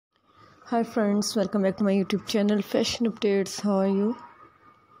Hi friends, welcome back to my YouTube channel Fashion Updates. How are you?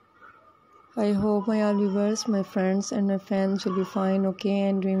 I hope my all viewers, my friends and my fans will be fine, okay,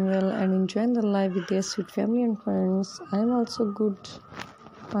 and doing well and enjoying the life with their sweet family and friends. I am also good.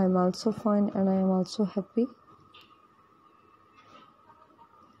 I am also fine and I am also happy.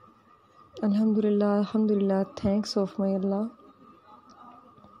 Alhamdulillah, thanks of my Allah.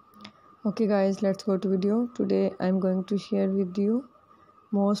 Okay guys, let's go to video. Today I am going to share with you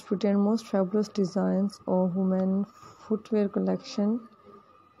most pretty and most fabulous designs of women footwear collection.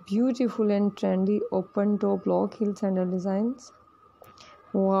 Beautiful and trendy open toe block heel sandal designs.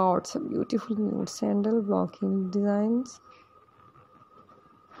 Wow, it's a beautiful nude sandal block heel designs.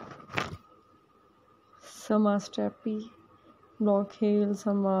 Some are strappy block heel,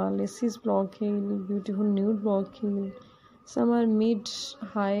 some are laces block heel, beautiful nude block heel. Some are mid,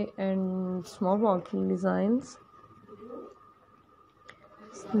 high and small block heel designs.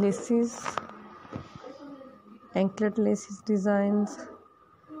 Laces, anklet laces designs.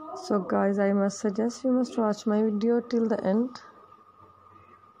 So guys, I must suggest you must watch my video till the end.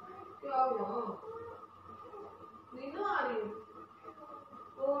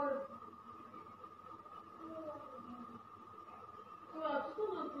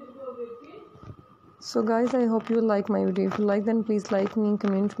 So guys, I hope you like my video. If you like, then please like me,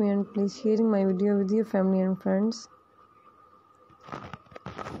 comment me, and please sharing my video with your family and friends.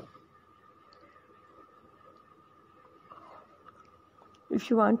 If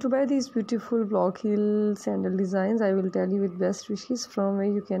you want to buy these beautiful block heel sandal designs, I will tell you with best wishes from where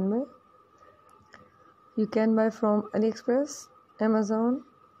you can buy. You can buy from AliExpress, Amazon,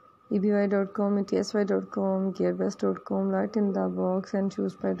 eBay.com, ETSY.com, gearbest.com, Light in the Box, and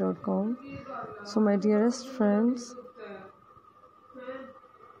chooseby.com. So my dearest friends,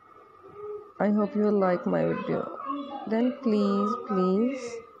 I hope you like my video. Then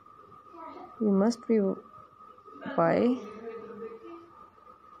please, you must be buy.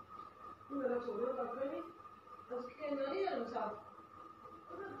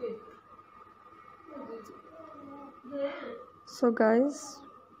 So guys,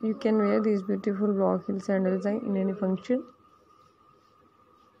 you can wear these beautiful block heel sandals in any function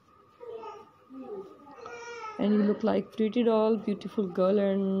and you look like pretty doll, beautiful girl,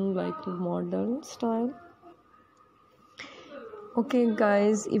 and like modern style. Okay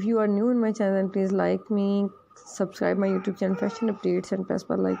guys, if you are new in my channel, please like me, subscribe my YouTube channel Fashion Updates, and press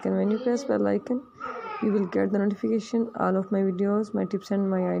bell icon. When you press bell icon, you will get the notification all of my videos, my tips and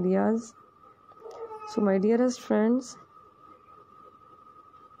my ideas. So my dearest friends,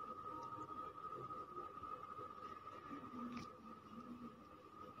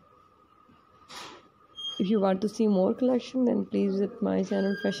 if you want to see more collection, then please visit my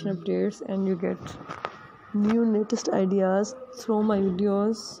channel Fashion Updates and you get new latest ideas through my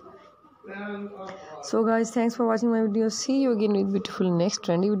videos. So guys, thanks for watching my video. See you again with beautiful next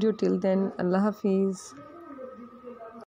trendy video. Till then, Allah Hafiz.